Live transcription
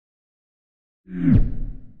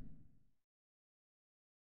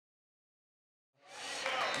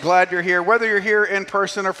Glad you're here. Whether you're here in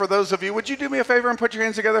person or for those of you, would you do me a favor and put your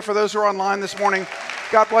hands together for those who are online this morning?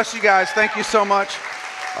 God bless you guys. Thank you so much.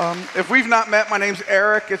 If we've not met, my name's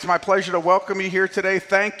Eric. It's my pleasure to welcome you here today.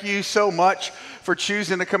 Thank you so much for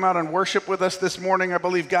choosing to come out and worship with us this morning. I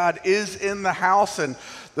believe God is in the house, and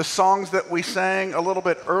the songs that we sang a little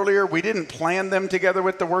bit earlier, we didn't plan them together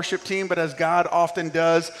with the worship team, but as God often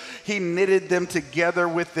does, He knitted them together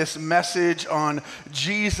with this message on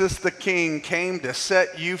Jesus the King came to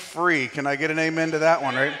set you free. Can I get an amen to that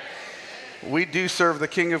one, right? We do serve the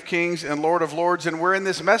King of Kings and Lord of Lords, and we're in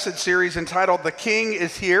this message series entitled The King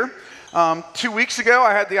is Here. 2 weeks ago,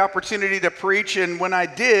 I had the opportunity to preach, and when I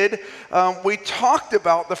did, we talked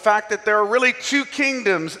about the fact that there are really two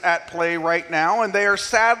kingdoms at play right now, and they are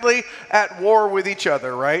sadly at war with each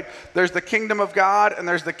other, right? There's the kingdom of God, and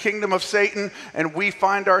there's the kingdom of Satan, and we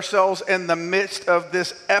find ourselves in the midst of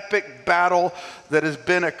this epic battle that has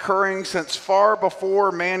been occurring since far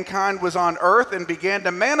before mankind was on earth and began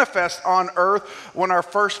to manifest on earth when our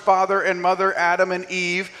first father and mother, Adam and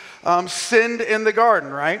Eve, sinned in the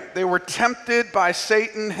garden, right? They were tempted by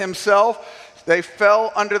Satan himself. They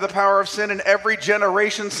fell under the power of sin, and every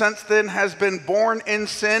generation since then has been born in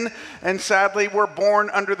sin, and sadly we're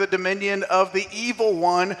born under the dominion of the evil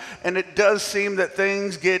one, and it does seem that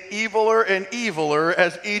things get eviler and eviler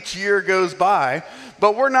as each year goes by.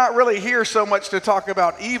 But we're not really here so much to talk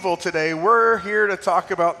about evil today. We're here to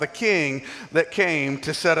talk about the King that came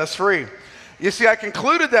to set us free. You see, I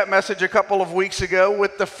concluded that message a couple of weeks ago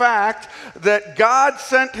with the fact that God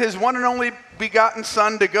sent His one and only begotten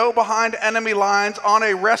Son to go behind enemy lines on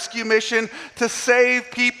a rescue mission to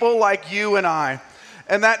save people like you and I.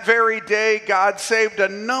 And that very day, God saved a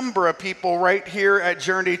number of people right here at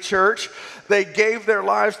Journey Church. They gave their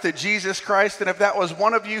lives to Jesus Christ. And if that was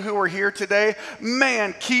one of you who are here today,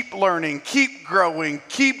 man, keep learning, keep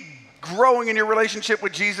growing in your relationship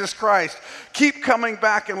with Jesus Christ. Keep coming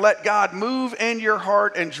back and let God move in your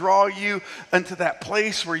heart and draw you into that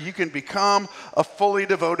place where you can become a fully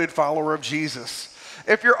devoted follower of Jesus.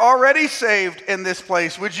 If you're already saved in this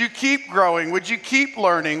place, would you keep growing? Would you keep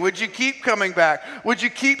learning? Would you keep coming back? Would you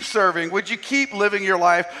keep serving? Would you keep living your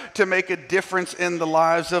life to make a difference in the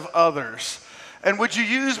lives of others? And would you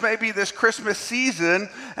use maybe this Christmas season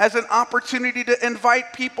as an opportunity to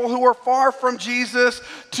invite people who are far from Jesus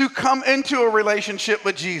to come into a relationship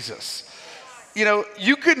with Jesus? You know,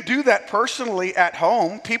 you can do that personally at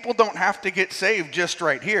home. People don't have to get saved just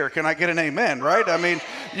right here. Can I get an amen, right? I mean,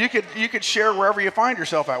 you could share wherever you find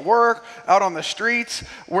yourself, at work, out on the streets,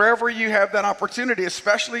 wherever you have that opportunity,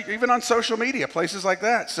 especially even on social media, places like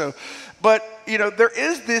that. But, you know, there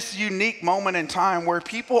is this unique moment in time where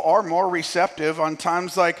people are more receptive on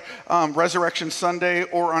times like Resurrection Sunday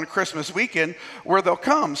or on Christmas weekend where they'll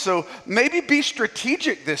come. So maybe be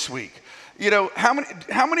strategic this week. You know, how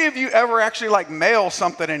many of you ever actually like mail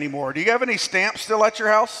something anymore? Do you have any stamps still at your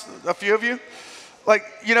house? A few of you? Like,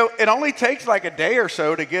 you know, it only takes like a day or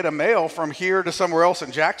so to get a mail from here to somewhere else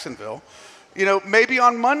in Jacksonville. You know, maybe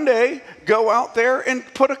on Monday, go out there and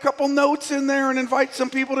put a couple notes in there and invite some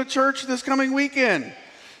people to church this coming weekend.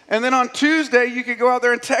 And then on Tuesday, you could go out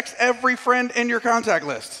there and text every friend in your contact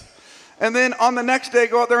list. And then on the next day,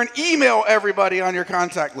 go out there and email everybody on your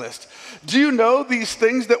contact list. Do you know these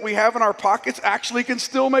things that we have in our pockets actually can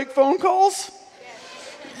still make phone calls?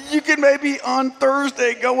 You can maybe on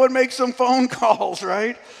Thursday go and make some phone calls,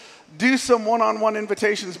 right? Do some one-on-one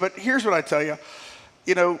invitations. But here's what I tell you.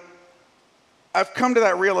 You know, I've come to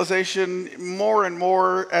that realization more and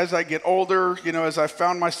more as I get older, you know, as I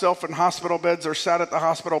found myself in hospital beds or sat at the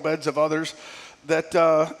hospital beds of others, that,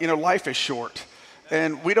 you know, life is short.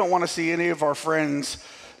 And we don't want to see any of our friends,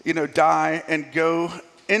 you know, die and go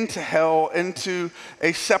into hell, into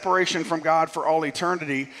a separation from God for all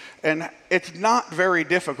eternity. And it's not very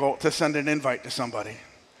difficult to send an invite to somebody.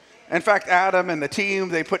 In fact, Adam and the team,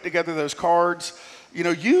 they put together those cards. You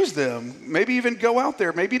know, use them. Maybe even go out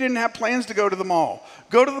there. Maybe you didn't have plans to go to the mall.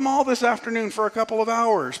 Go to the mall this afternoon for a couple of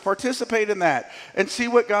hours. Participate in that and see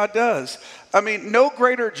what God does. I mean, no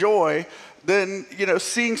greater joy than, you know,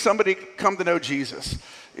 seeing somebody come to know Jesus.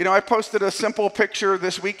 You know, I posted a simple picture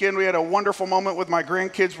this weekend. We had a wonderful moment with my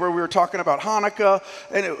grandkids where we were talking about Hanukkah,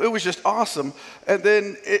 and it was just awesome. And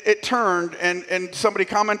then it turned, and somebody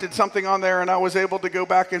commented something on there, and I was able to go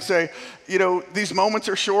back and say, you know, these moments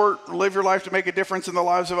are short. Live your life to make a difference in the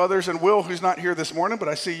lives of others. And Will, who's not here this morning, but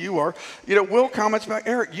I see you are, you know, Will comments back,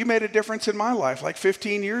 Eric, you made a difference in my life like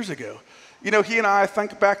 15 years ago. You know, he and I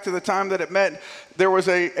think back to the time that it meant there was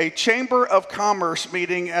a Chamber of Commerce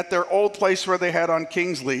meeting at their old place where they had on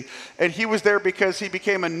Kingsley. And he was there because he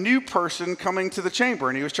became a new person coming to the chamber,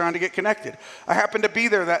 and he was trying to get connected. I happened to be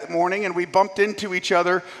there that morning, and we bumped into each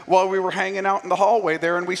other while we were hanging out in the hallway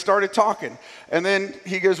there, and we started talking. And then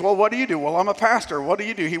he goes, well, what do you do? Well, I'm a pastor. What do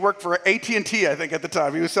you do? He worked for AT&T, I think, at the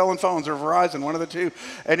time. He was selling phones, or Verizon, one of the two.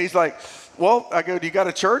 And he's like, well, I go, do you got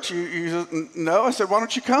a church? No. I said, why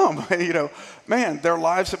don't you come? Man, their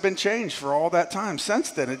lives have been changed for all that time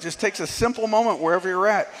since then. It just takes a simple moment wherever you're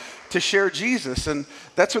at to share Jesus. And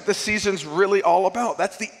that's what this season's really all about.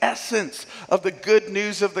 That's the essence of the good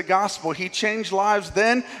news of the gospel. He changed lives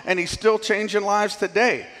then, and he's still changing lives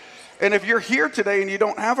today. And if you're here today and you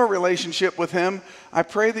don't have a relationship with him, I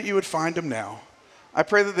pray that you would find him now. I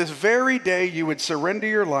pray that this very day you would surrender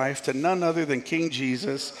your life to none other than King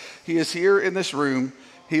Jesus. He is here in this room.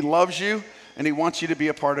 He loves you, and he wants you to be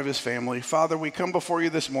a part of his family. Father, we come before you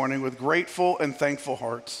this morning with grateful and thankful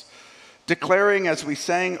hearts, declaring, as we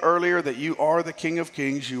sang earlier, that you are the King of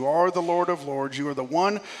Kings, you are the Lord of Lords, you are the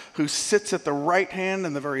one who sits at the right hand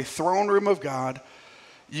in the very throne room of God.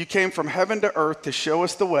 You came from heaven to earth to show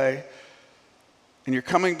us the way, and you're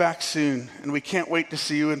coming back soon, and we can't wait to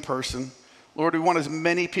see you in person. Lord, we want as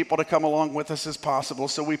many people to come along with us as possible.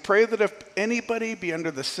 So we pray that if anybody be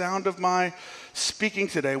under the sound of my speaking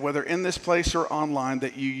today, whether in this place or online,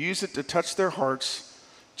 that you use it to touch their hearts,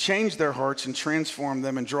 change their hearts, and transform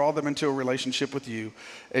them and draw them into a relationship with you.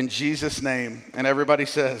 In Jesus' name. And everybody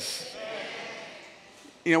says,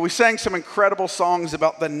 we sang some incredible songs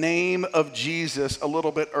about the name of Jesus a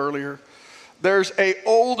little bit earlier. There's an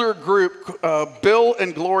older group, Bill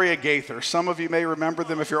and Gloria Gaither. Some of you may remember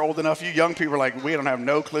them if you're old enough. You young people are like, we don't have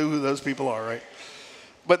no clue who those people are, right?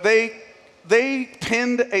 But they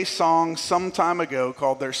penned a song some time ago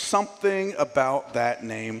called There's Something About That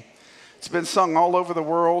Name. It's been sung all over the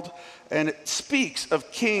world, and it speaks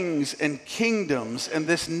of kings and kingdoms and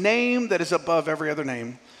this name that is above every other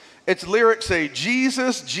name. Its lyrics say,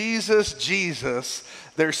 Jesus, Jesus, Jesus,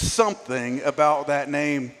 there's something about that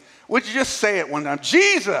name. Would you just say it one time?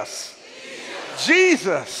 Jesus,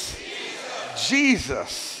 Jesus, Jesus,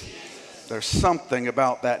 Jesus. There's something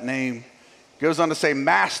about that name. Goes on to say,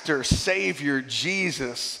 Master, Savior,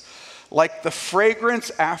 Jesus, like the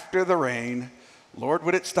fragrance after the rain. Lord,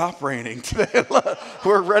 would it stop raining today?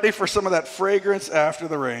 We're ready for some of that fragrance after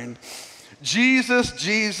the rain. Jesus,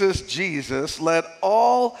 Jesus, Jesus, let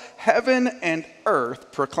all heaven and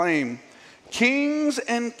earth proclaim. Kings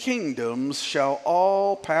and kingdoms shall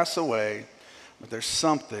all pass away, but there's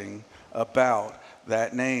something about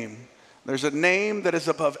that name. There's a name that is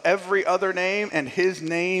above every other name, and his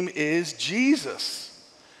name is Jesus.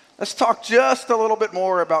 Let's talk just a little bit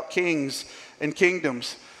more about kings and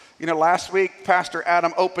kingdoms. Last week, Pastor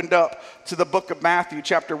Adam opened up to the book of Matthew,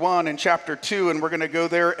 chapter 1 and chapter 2, and we're going to go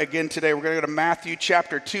there again today. We're going to go to Matthew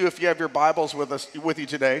chapter 2 if you have your Bibles with you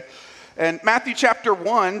today. And Matthew chapter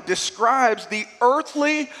 1 describes the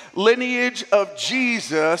earthly lineage of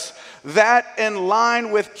Jesus, that in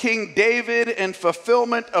line with King David and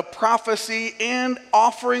fulfillment of prophecy, and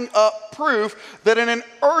offering up proof that in an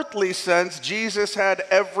earthly sense, Jesus had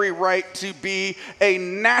every right to be a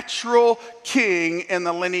natural king in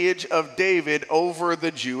the lineage of David over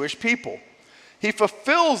the Jewish people. He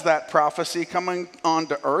fulfills that prophecy coming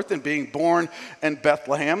onto earth and being born in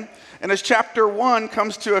Bethlehem. And as chapter 1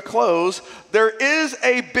 comes to a close, there is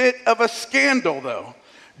a bit of a scandal, though.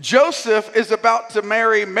 Joseph is about to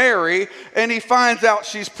marry Mary, and he finds out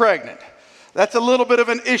she's pregnant. That's a little bit of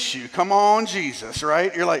an issue. Come on, Jesus,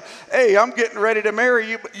 right? You're like, hey, I'm getting ready to marry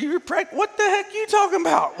you, but you're pregnant. What the heck are you talking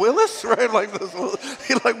about, Willis? Right? Like,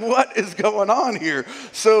 you're like, what is going on here?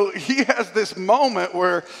 So he has this moment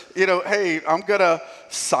where, hey, I'm going to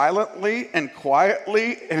silently and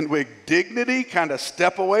quietly and with dignity kind of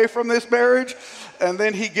step away from this marriage. And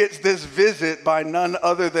then he gets this visit by none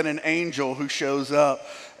other than an angel who shows up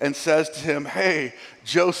and says to him, hey,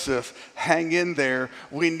 Joseph, hang in there.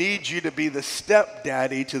 We need you to be the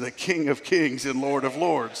stepdaddy to the King of Kings and Lord of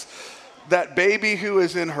Lords. That baby who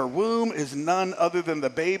is in her womb is none other than the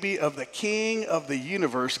baby of the King of the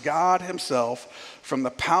universe, God himself, from the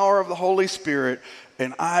power of the Holy Spirit.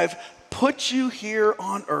 And I've put you here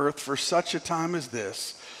on earth for such a time as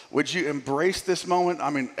this. Would you embrace this moment?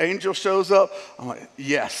 Angel shows up. I'm like,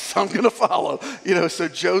 yes, I'm going to follow. So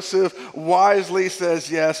Joseph wisely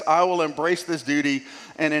says, yes, I will embrace this duty.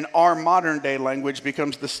 And in our modern day language,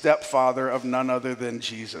 becomes the stepfather of none other than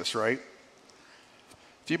Jesus, right?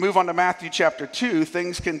 If you move on to Matthew chapter 2,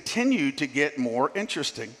 things continue to get more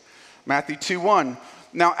interesting. Matthew 2:1,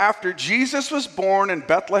 Now, after Jesus was born in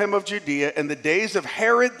Bethlehem of Judea in the days of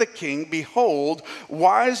Herod the king, behold,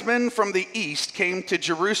 wise men from the east came to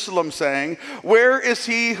Jerusalem, saying, "Where is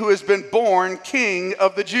he who has been born King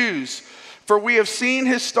of the Jews? For we have seen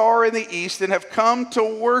his star in the east and have come to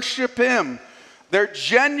worship him." They're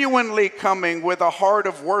genuinely coming with a heart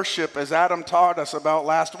of worship, as Adam taught us about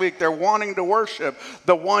last week. They're wanting to worship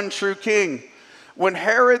the one true king. When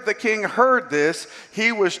Herod the king heard this,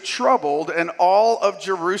 he was troubled, and all of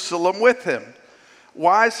Jerusalem with him.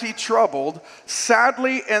 Why is he troubled?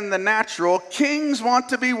 Sadly, in the natural, kings want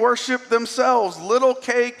to be worshiped themselves. Little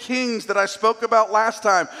K kings that I spoke about last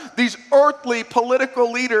time. These earthly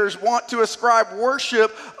political leaders want to ascribe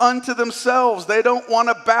worship unto themselves. They don't want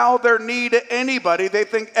to bow their knee to anybody. They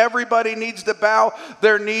think everybody needs to bow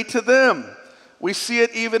their knee to them. We see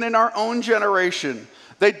it even in our own generation.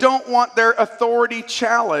 They don't want their authority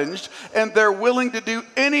challenged, and they're willing to do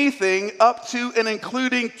anything up to and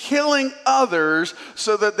including killing others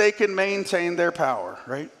so that they can maintain their power,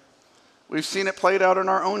 right? We've seen it played out in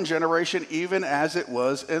our own generation, even as it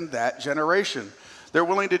was in that generation. They're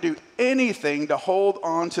willing to do anything to hold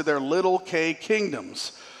on to their little K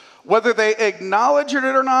kingdoms. Whether they acknowledge it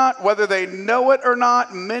or not, whether they know it or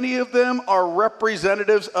not, many of them are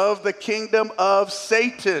representatives of the kingdom of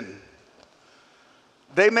Satan.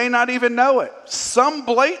 They may not even know it. Some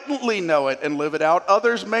blatantly know it and live it out.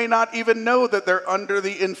 Others may not even know that they're under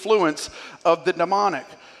the influence of the demonic.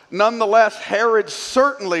 Nonetheless, Herod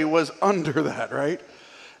certainly was under that, right?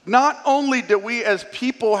 Not only do we as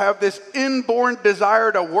people have this inborn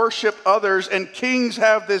desire to worship others, and kings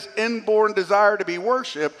have this inborn desire to be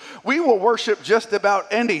worshiped, we will worship just about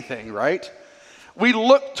anything, right? We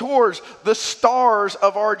look towards the stars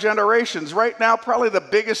of our generations. Right now, probably the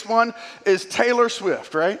biggest one is Taylor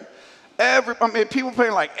Swift, right? People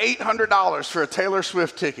paying like $800 for a Taylor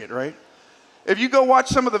Swift ticket, right? If you go watch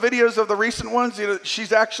some of the videos of the recent ones,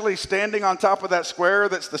 she's actually standing on top of that square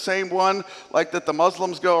that's the same one like that the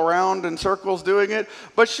Muslims go around in circles doing it.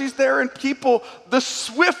 But she's there, and people, the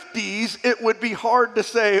Swifties, it would be hard to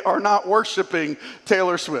say, are not worshiping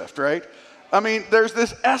Taylor Swift, right? I mean, there's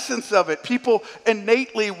this essence of it. People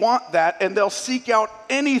innately want that, and they'll seek out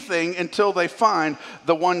anything until they find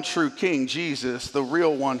the one true King, Jesus, the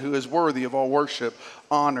real one who is worthy of all worship,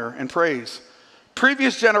 honor, and praise.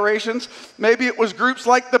 Previous generations, maybe it was groups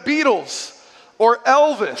like the Beatles or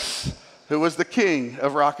Elvis, who was the king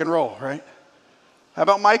of rock and roll, right? How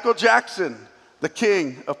about Michael Jackson, the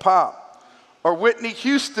king of pop? Or Whitney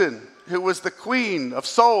Houston, who was the queen of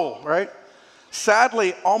soul, right?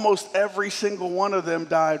 Sadly, almost every single one of them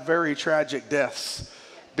died very tragic deaths,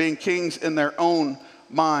 being kings in their own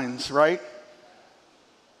minds, right?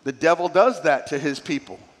 The devil does that to his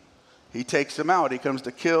people. He takes them out. He comes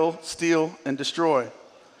to kill, steal, and destroy.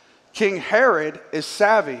 King Herod is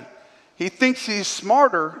savvy. He thinks he's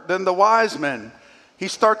smarter than the wise men. He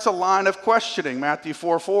starts a line of questioning, Matthew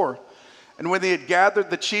 4:4. And when they had gathered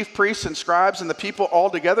the chief priests and scribes and the people all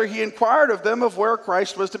together, he inquired of them of where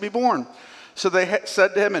Christ was to be born. So they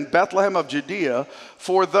said to him, "In Bethlehem of Judea,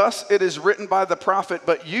 for thus it is written by the prophet,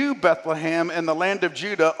 but you, Bethlehem, in the land of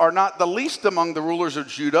Judah, are not the least among the rulers of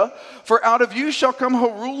Judah, for out of you shall come a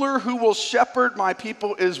ruler who will shepherd my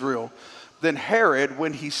people Israel." Then Herod,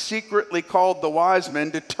 when he secretly called the wise men,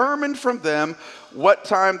 determined from them what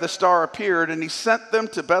time the star appeared, and he sent them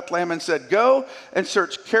to Bethlehem and said, "Go and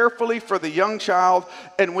search carefully for the young child,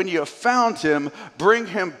 and when you have found him, bring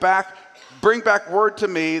back word to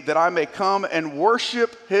me that I may come and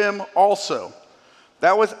worship him also."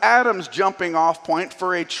 That was Adam's jumping off point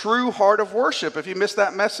for a true heart of worship. If you missed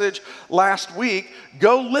that message last week,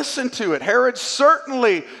 go listen to it. Herod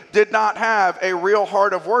certainly did not have a real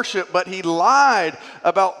heart of worship, but he lied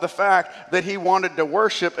about the fact that he wanted to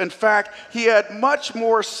worship. In fact, he had much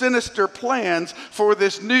more sinister plans for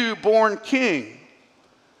this newborn king.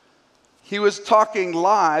 He was talking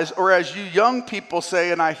lies, or as you young people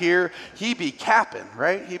say, and I hear, he be capping,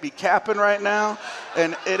 right? He be capping right now,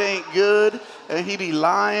 and it ain't good, and he be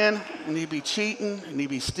lying, and he be cheating, and he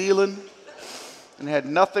be stealing, and it had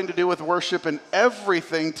nothing to do with worship and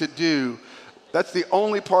everything to do. That's the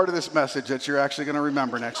only part of this message that you're actually going to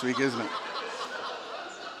remember next week, isn't it?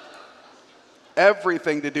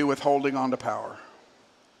 Everything to do with holding on to power.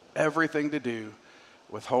 Everything to do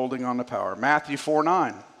with holding on to power. Matthew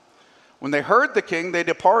 4:9. When they heard the king, they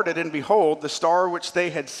departed, and behold, the star which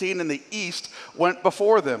they had seen in the east went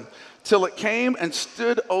before them, till it came and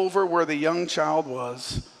stood over where the young child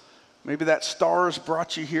was. Maybe that star has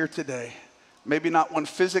brought you here today. Maybe not one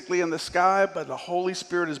physically in the sky, but the Holy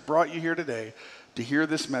Spirit has brought you here today to hear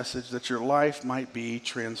this message that your life might be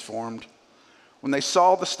transformed. When they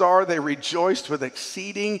saw the star, they rejoiced with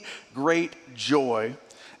exceeding great joy.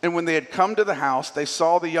 And when they had come to the house, they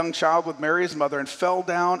saw the young child with Mary his mother and fell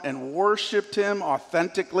down and worshiped him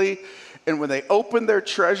authentically. And when they opened their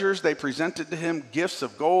treasures, they presented to him gifts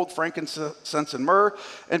of gold, frankincense, and myrrh.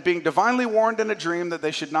 And being divinely warned in a dream that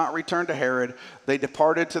they should not return to Herod, they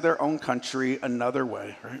departed to their own country another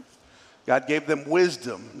way. Right? God gave them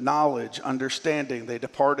wisdom, knowledge, understanding. They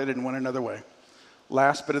departed and went another way.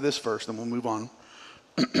 Last bit of this verse, then we'll move on.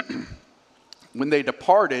 When they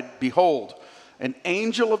departed, behold, an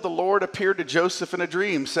angel of the Lord appeared to Joseph in a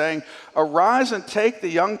dream, saying, "Arise and take the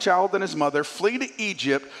young child and his mother, flee to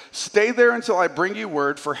Egypt, stay there until I bring you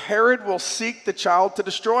word, for Herod will seek the child to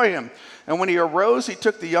destroy him." And when he arose, he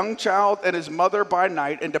took the young child and his mother by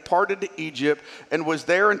night and departed to Egypt, and was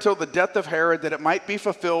there until the death of Herod, that it might be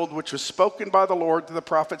fulfilled, which was spoken by the Lord to the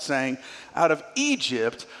prophet, saying, "Out of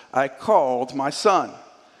Egypt I called my son."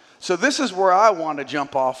 So this is where I want to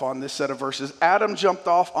jump off on this set of verses. Adam jumped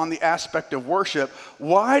off on the aspect of worship.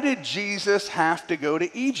 Why did Jesus have to go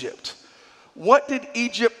to Egypt? What did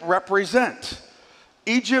Egypt represent?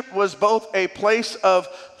 Egypt was both a place of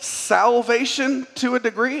salvation to a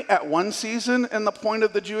degree at one season in the point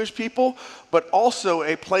of the Jewish people, but also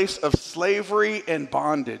a place of slavery and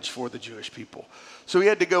bondage for the Jewish people. So he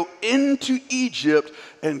had to go into Egypt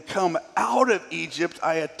and come out of Egypt.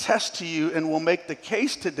 I attest to you and will make the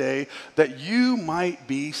case today that you might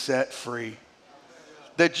be set free.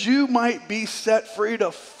 That you might be set free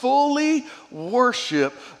to fully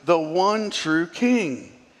worship the one true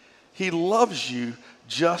King. He loves you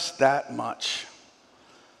just that much.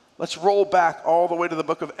 Let's roll back all the way to the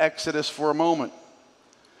book of Exodus for a moment.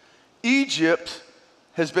 Egypt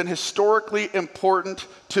has been historically important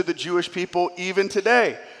to the Jewish people even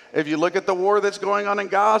today. If you look at the war that's going on in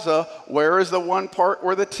Gaza, where is the one part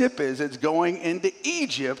where the tip is? It's going into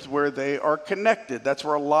Egypt where they are connected. That's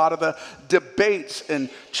where a lot of the debates and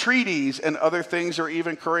treaties and other things are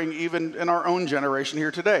even occurring even in our own generation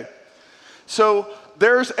here today. So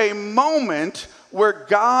there's a moment where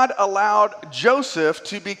God allowed Joseph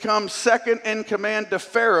to become second in command to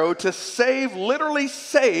Pharaoh to literally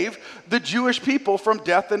save the Jewish people from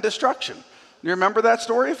death and destruction. You remember that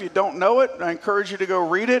story? If you don't know it, I encourage you to go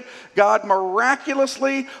read it. God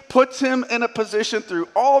miraculously puts him in a position through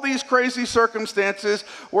all these crazy circumstances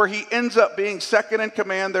where he ends up being second in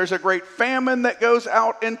command. There's a great famine that goes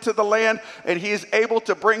out into the land, and he is able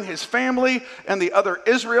to bring his family and the other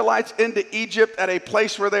Israelites into Egypt at a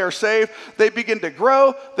place where they are saved. They begin to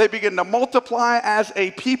grow. They begin to multiply as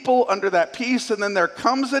a people under that peace, and then there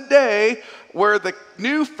comes a day where the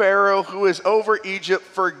new Pharaoh who is over Egypt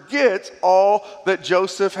forgets all that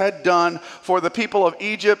Joseph had done for the people of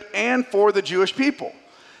Egypt and for the Jewish people.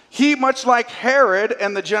 He, much like Herod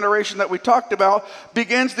and the generation that we talked about,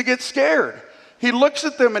 begins to get scared. He looks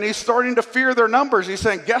at them and he's starting to fear their numbers. He's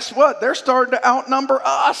saying, guess what? They're starting to outnumber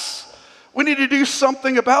us. We need to do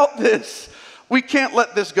something about this. We can't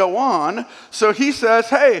let this go on. So he says,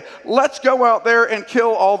 hey, let's go out there and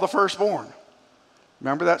kill all the firstborn.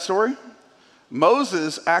 Remember that story?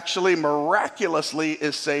 Moses actually miraculously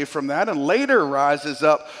is saved from that and later rises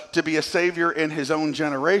up to be a savior in his own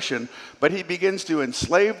generation. But he begins to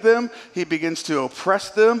enslave them. He begins to oppress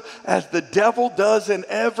them as the devil does in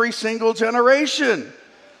every single generation.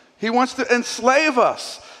 He wants to enslave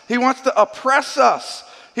us. He wants to oppress us.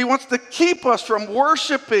 He wants to keep us from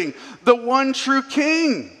worshiping the one true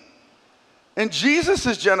King. In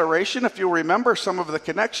Jesus' generation, if you'll remember some of the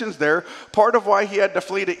connections there, part of why he had to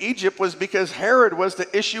flee to Egypt was because Herod was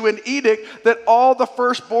to issue an edict that all the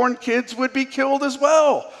firstborn kids would be killed as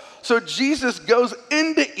well. So Jesus goes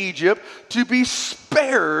into Egypt to be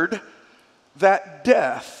spared that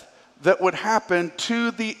death that would happen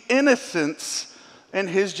to the innocents in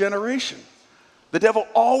his generation. The devil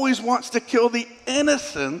always wants to kill the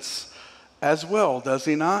innocents as well, does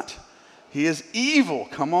he not? He is evil.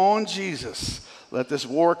 Come on, Jesus. Let this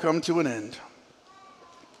war come to an end.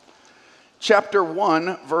 Chapter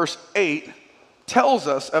 1, verse 8 tells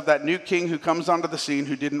us of that new king who comes onto the scene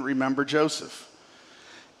who didn't remember Joseph.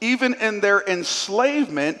 Even in their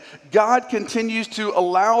enslavement, God continues to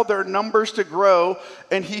allow their numbers to grow,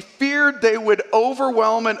 and he feared they would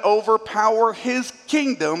overwhelm and overpower his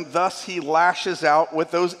kingdom. Thus, he lashes out with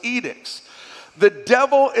those edicts. The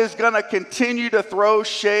devil is going to continue to throw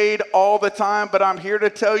shade all the time, but I'm here to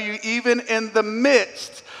tell you, even in the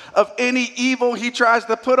midst of any evil he tries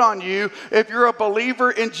to put on you, if you're a believer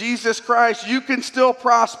in Jesus Christ, you can still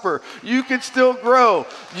prosper. You can still grow.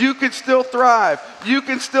 You can still thrive. You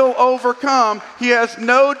can still overcome. He has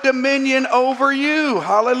no dominion over you.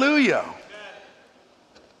 Hallelujah.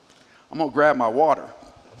 I'm going to grab my water.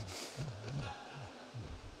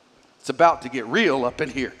 about to get real up in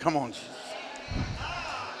here. Come on.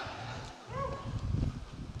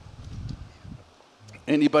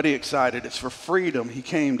 Anybody excited? It's for freedom. He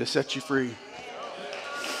came to set you free.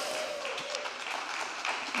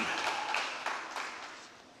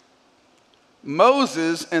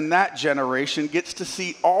 Moses in that generation gets to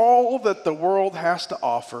see all that the world has to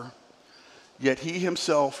offer, yet he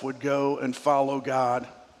himself would go and follow God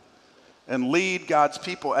and lead God's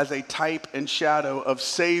people as a type and shadow of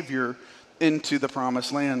Savior into the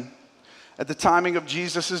promised land. At the timing of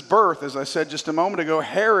Jesus' birth, as I said just a moment ago,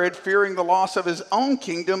 Herod, fearing the loss of his own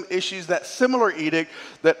kingdom, issues that similar edict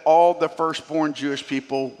that all the firstborn Jewish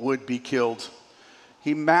people would be killed.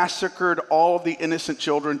 He massacred all of the innocent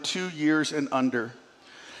children 2 years and under.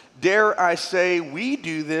 Dare I say, we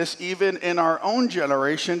do this even in our own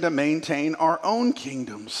generation to maintain our own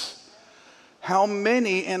kingdoms. How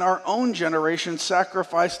many in our own generation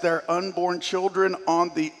sacrifice their unborn children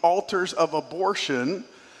on the altars of abortion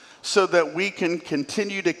so that we can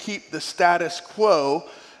continue to keep the status quo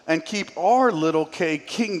and keep our little K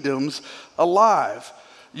kingdoms alive?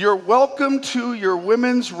 You're welcome to your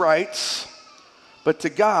women's rights, but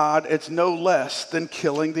to God, it's no less than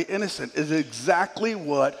killing the innocent. Is exactly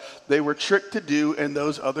what they were tricked to do in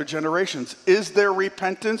those other generations. Is there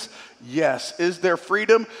repentance? Yes. Is there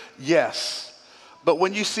freedom? Yes. But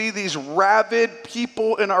when you see these rabid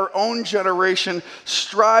people in our own generation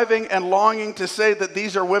striving and longing to say that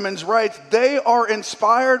these are women's rights, they are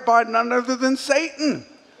inspired by none other than Satan.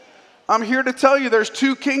 I'm here to tell you there's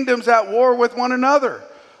two kingdoms at war with one another.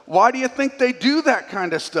 Why do you think they do that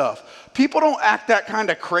kind of stuff? People don't act that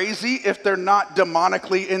kind of crazy if they're not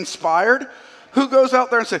demonically inspired. Who goes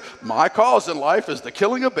out there and says, my cause in life is the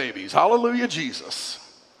killing of babies. Hallelujah, Jesus.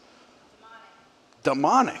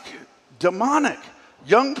 Demonic.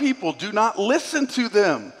 Young people, do not listen to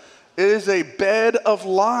them. It is a bed of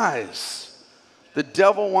lies. The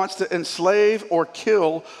devil wants to enslave or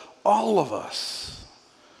kill all of us.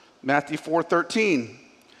 Matthew 4:13.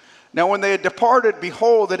 Now when they had departed,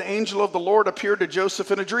 behold, an angel of the Lord appeared to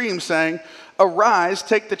Joseph in a dream, saying, arise,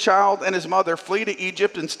 take the child and his mother, flee to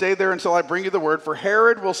Egypt, and stay there until I bring you the word, for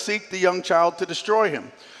Herod will seek the young child to destroy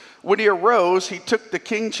him. When he arose, he took the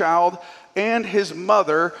king child and his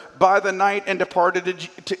mother by the night and departed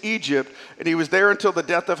to Egypt, and he was there until the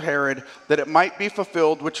death of Herod, that it might be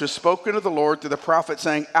fulfilled, which was spoken of the Lord through the prophet,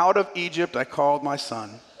 saying, out of Egypt I called my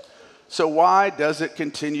son. So why does it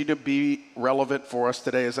continue to be relevant for us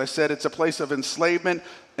today? As I said, it's a place of enslavement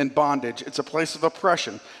and bondage. It's a place of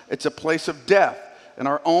oppression. It's a place of death. In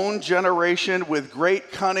our own generation, with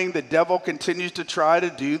great cunning, the devil continues to try to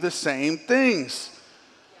do the same things.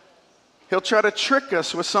 He'll try to trick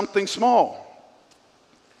us with something small.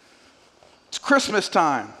 It's Christmas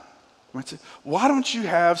time. You might say, why don't you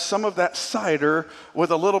have some of that cider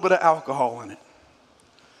with a little bit of alcohol in it?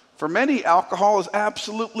 For many, alcohol is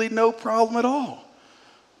absolutely no problem at all.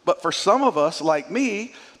 But for some of us, like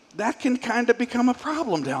me, that can kind of become a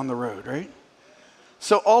problem down the road, right?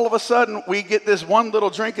 So all of a sudden, we get this one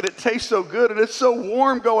little drink and it tastes so good and it's so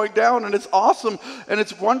warm going down and it's awesome and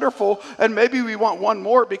it's wonderful. And maybe we want one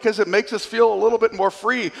more because it makes us feel a little bit more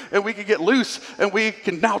free and we can get loose and we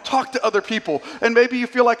can now talk to other people. And maybe you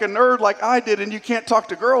feel like a nerd like I did and you can't talk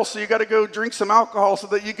to girls, so you got to go drink some alcohol so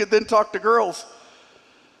that you could then talk to girls.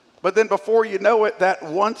 But then before you know it, that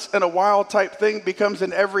once in a while type thing becomes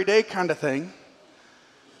an everyday kind of thing.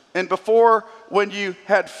 And before, when you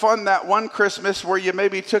had fun that one Christmas where you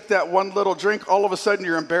maybe took that one little drink, all of a sudden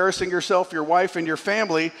you're embarrassing yourself, your wife, and your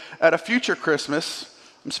family at a future Christmas.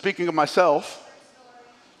 I'm speaking of myself.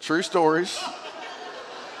 True stories.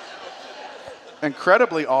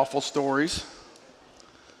 Incredibly awful stories.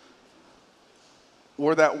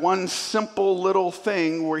 Or that one simple little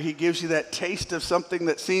thing where he gives you that taste of something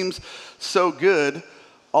that seems so good,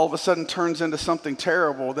 all of a sudden turns into something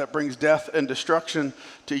terrible that brings death and destruction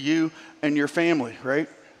to you and your family, right?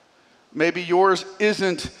 Maybe yours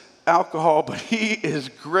isn't alcohol, but he is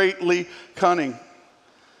greatly cunning.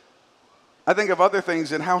 I think of other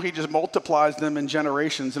things and how he just multiplies them in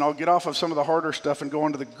generations. And I'll get off of some of the harder stuff and go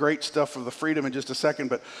into the great stuff of the freedom in just a second.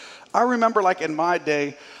 But I remember, like in my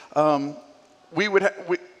day,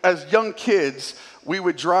 as young kids, we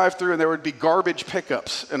would drive through and there would be garbage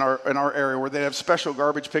pickups in our area where they have special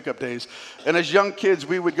garbage pickup days. And as young kids,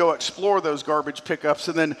 we would go explore those garbage pickups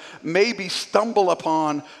and then maybe stumble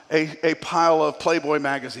upon a pile of Playboy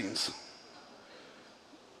magazines.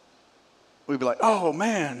 We'd be like, oh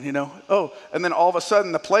man, and then all of a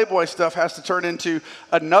sudden the Playboy stuff has to turn into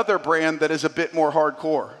another brand that is a bit more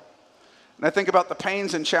hardcore. And I think about the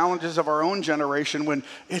pains and challenges of our own generation when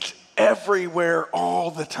it's everywhere all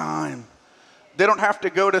the time. They don't have to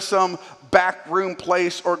go to some back room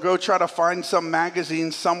place or go try to find some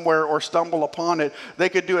magazine somewhere or stumble upon it. They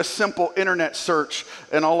could do a simple internet search,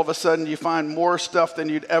 and all of a sudden you find more stuff than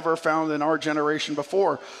you'd ever found in our generation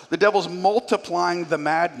before. The devil's multiplying the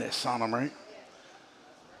madness on them, right?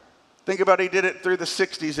 Think about he did it through the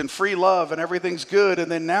 60s and free love and everything's good, and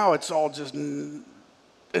then now it's all just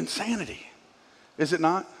insanity. Is it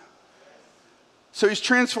not? So he's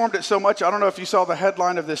transformed it so much. I don't know if you saw the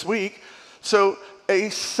headline of this week. So a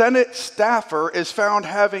Senate staffer is found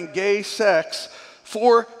having gay sex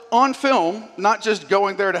on film, not just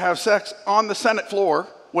going there to have sex, on the Senate floor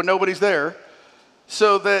when nobody's there,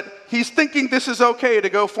 so that he's thinking this is okay to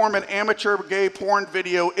go form an amateur gay porn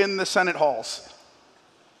video in the Senate halls.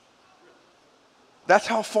 That's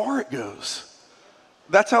how far it goes.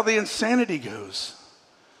 That's how the insanity goes.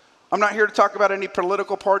 I'm not here to talk about any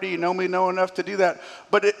political party. You know me know enough to do that.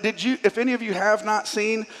 But if any of you have not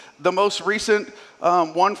seen the most recent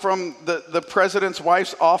one from the president's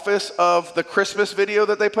wife's office of the Christmas video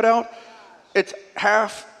that they put out, it's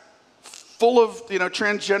half full of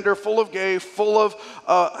transgender, full of gay, full of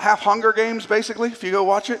half Hunger Games, basically, if you go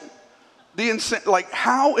watch it.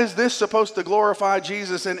 How is this supposed to glorify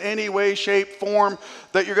Jesus in any way, shape, form,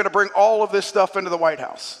 that you're going to bring all of this stuff into the White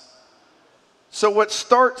House? So what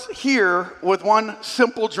starts here with one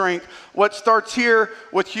simple drink, what starts here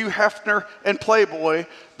with Hugh Hefner and Playboy,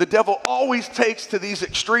 the devil always takes to these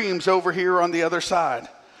extremes over here on the other side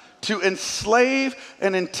to enslave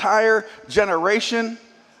an entire generation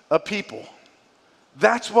of people.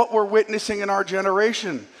 That's what we're witnessing in our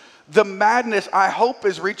generation. The madness, I hope,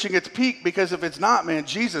 is reaching its peak, because if it's not, man,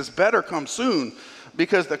 Jesus better come soon,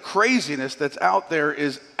 because the craziness that's out there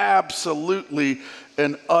is absolutely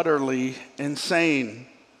and utterly insane.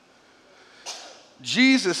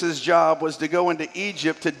 Jesus' job was to go into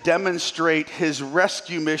Egypt to demonstrate his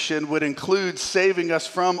rescue mission would include saving us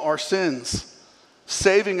from our sins,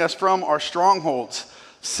 saving us from our strongholds,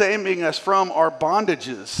 saving us from our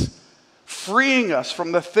bondages, freeing us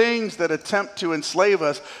from the things that attempt to enslave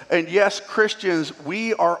us. And yes, Christians,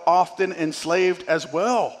 we are often enslaved as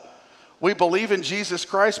well. We believe in Jesus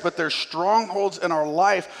Christ, but there's strongholds in our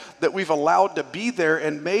life that we've allowed to be there.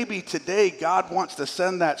 And maybe today God wants to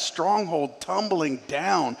send that stronghold tumbling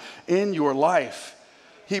down in your life.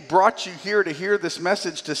 He brought you here to hear this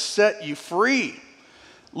message to set you free.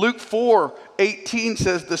 Luke 4:18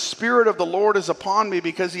 says, "The Spirit of the Lord is upon me,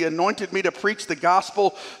 because he anointed me to preach the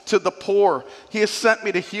gospel to the poor. He has sent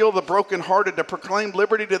me to heal the brokenhearted, to proclaim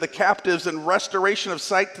liberty to the captives and restoration of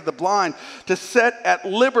sight to the blind, to set at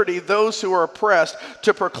liberty those who are oppressed,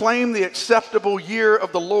 to proclaim the acceptable year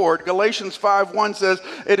of the Lord." Galatians 5:1 says,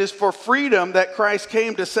 "It is for freedom that Christ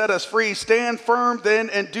came to set us free. Stand firm then,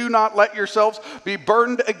 and do not let yourselves be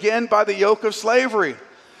burdened again by the yoke of slavery."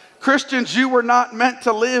 Christians, you were not meant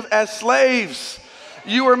to live as slaves.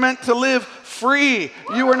 You were meant to live free.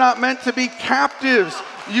 You were not meant to be captives.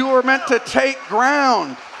 You were meant to take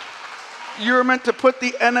ground. You were meant to put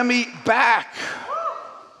the enemy back.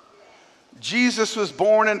 Jesus was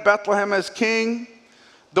born in Bethlehem as king,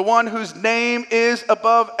 the one whose name is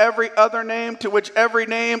above every other name, to which every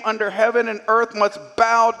name under heaven and earth must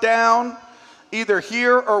bow down, either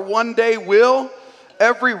here or one day will.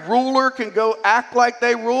 Every ruler can go act like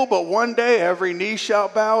they rule, but one day every knee shall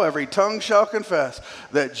bow, every tongue shall confess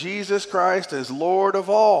that Jesus Christ is Lord of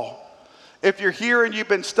all. If you're here and you've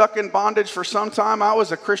been stuck in bondage for some time, I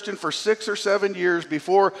was a Christian for 6 or 7 years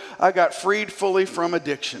before I got freed fully from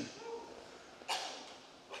addiction.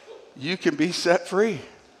 You can be set free.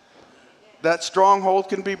 That stronghold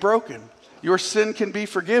can be broken. Your sin can be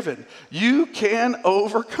forgiven. You can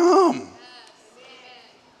overcome.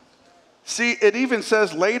 See, it even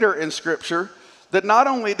says later in Scripture that not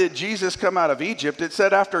only did Jesus come out of Egypt, it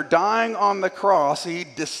said after dying on the cross, he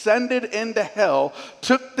descended into hell,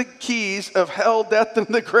 took the keys of hell, death, and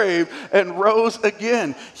the grave, and rose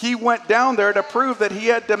again. He went down there to prove that he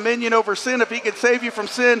had dominion over sin. If he could save you from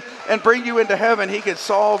sin and bring you into heaven, he could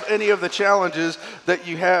solve any of the challenges that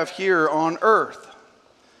you have here on earth.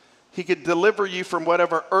 He could deliver you from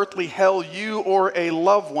whatever earthly hell you or a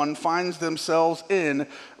loved one finds themselves in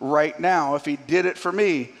right now. If he did it for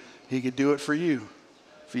me, he could do it for you.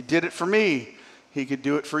 If he did it for me, he could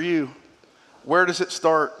do it for you. Where does it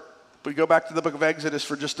start? We go back to the book of Exodus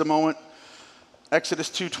for just a moment. Exodus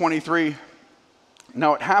 2:23.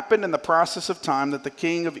 "Now it happened in the process of time that the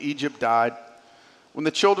king of Egypt died. When the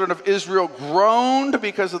children of Israel groaned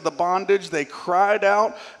because of the bondage, they cried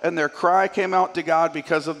out, and their cry came out to God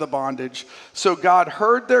because of the bondage. So God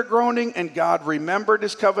heard their groaning, and God remembered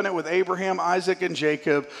his covenant with Abraham, Isaac, and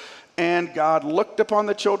Jacob. And God looked upon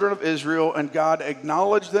the children of Israel, and God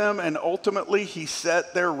acknowledged them, and ultimately he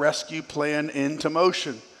set their rescue plan into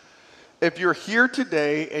motion. If you're here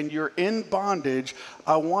today and you're in bondage,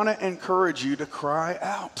 I want to encourage you to cry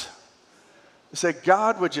out. Say,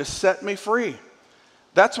 God, would you set me free?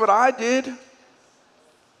 That's what I did.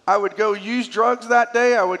 I would go use drugs that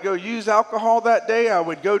day. I would go use alcohol that day. I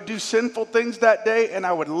would go do sinful things that day. And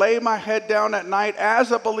I would lay my head down at night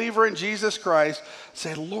as a believer in Jesus Christ,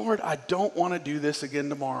 say, Lord, I don't want to do this again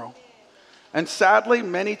tomorrow. And sadly,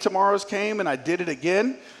 many tomorrows came and I did it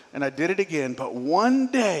again and I did it again. But one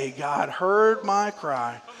day, God heard my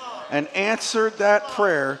cry and answered that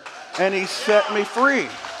prayer, and he set me free.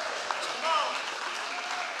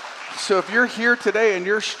 So if you're here today and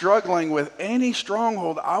you're struggling with any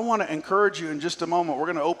stronghold, I want to encourage you in just a moment. We're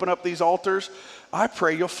going to open up these altars. I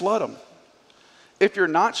pray you'll flood them. If you're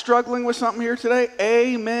not struggling with something here today,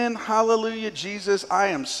 amen, hallelujah, Jesus, I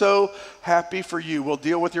am so happy for you. We'll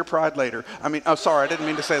deal with your pride later. Sorry, I didn't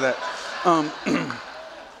mean to say that.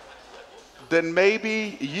 Then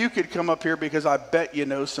maybe you could come up here, because I bet you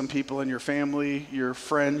know some people in your family, your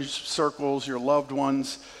friends, circles, your loved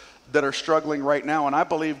ones that are struggling right now. And I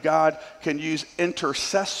believe God can use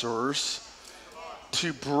intercessors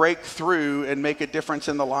to break through and make a difference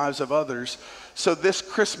in the lives of others. So this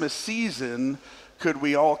Christmas season, could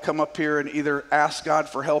we all come up here and either ask God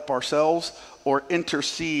for help ourselves or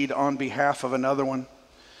intercede on behalf of another one?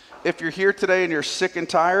 If you're here today and you're sick and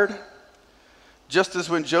tired, just as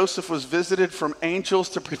when Joseph was visited from angels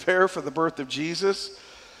to prepare for the birth of Jesus,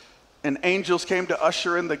 and angels came to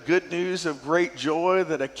usher in the good news of great joy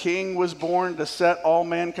that a king was born to set all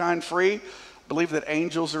mankind free, I believe that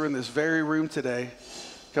angels are in this very room today,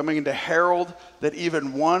 coming in to herald that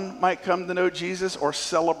even one might come to know Jesus or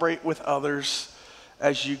celebrate with others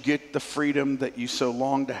as you get the freedom that you so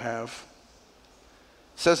long to have.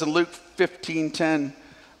 It says in Luke 15:10,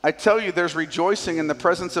 I tell you, there's rejoicing in the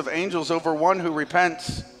presence of angels over one who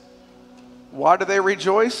repents. Why do they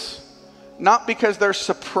rejoice? Not because they're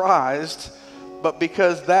surprised, but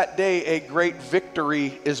because that day a great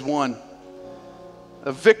victory is won.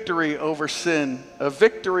 A victory over sin, a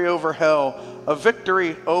victory over hell, a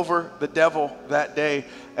victory over the devil that day.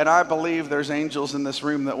 And I believe there's angels in this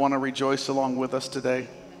room that want to rejoice along with us today.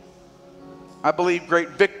 I believe great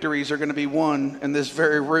victories are going to be won in this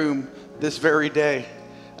very room, this very day.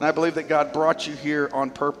 And I believe that God brought you here on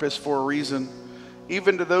purpose for a reason.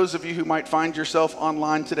 Even to those of you who might find yourself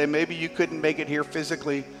online today, maybe you couldn't make it here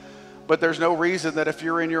physically, but there's no reason that if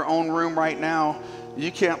you're in your own room right now,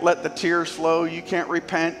 you can't let the tears flow, you can't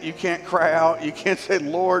repent, you can't cry out, you can't say,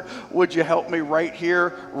 Lord, would you help me right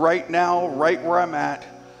here, right now, right where I'm at.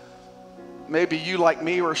 Maybe you, like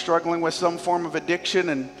me, are struggling with some form of addiction,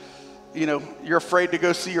 and you're afraid to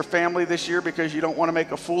go see your family this year because you don't want to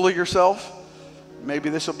make a fool of yourself. Maybe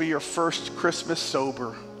this will be your first Christmas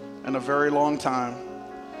sober in a very long time.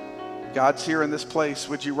 God's here in this place.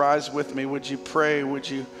 Would you rise with me? Would you pray? Would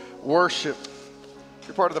you worship? If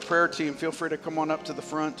you're part of the prayer team, feel free to come on up to the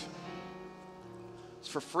front. It's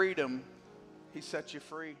for freedom. He set you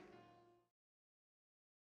free.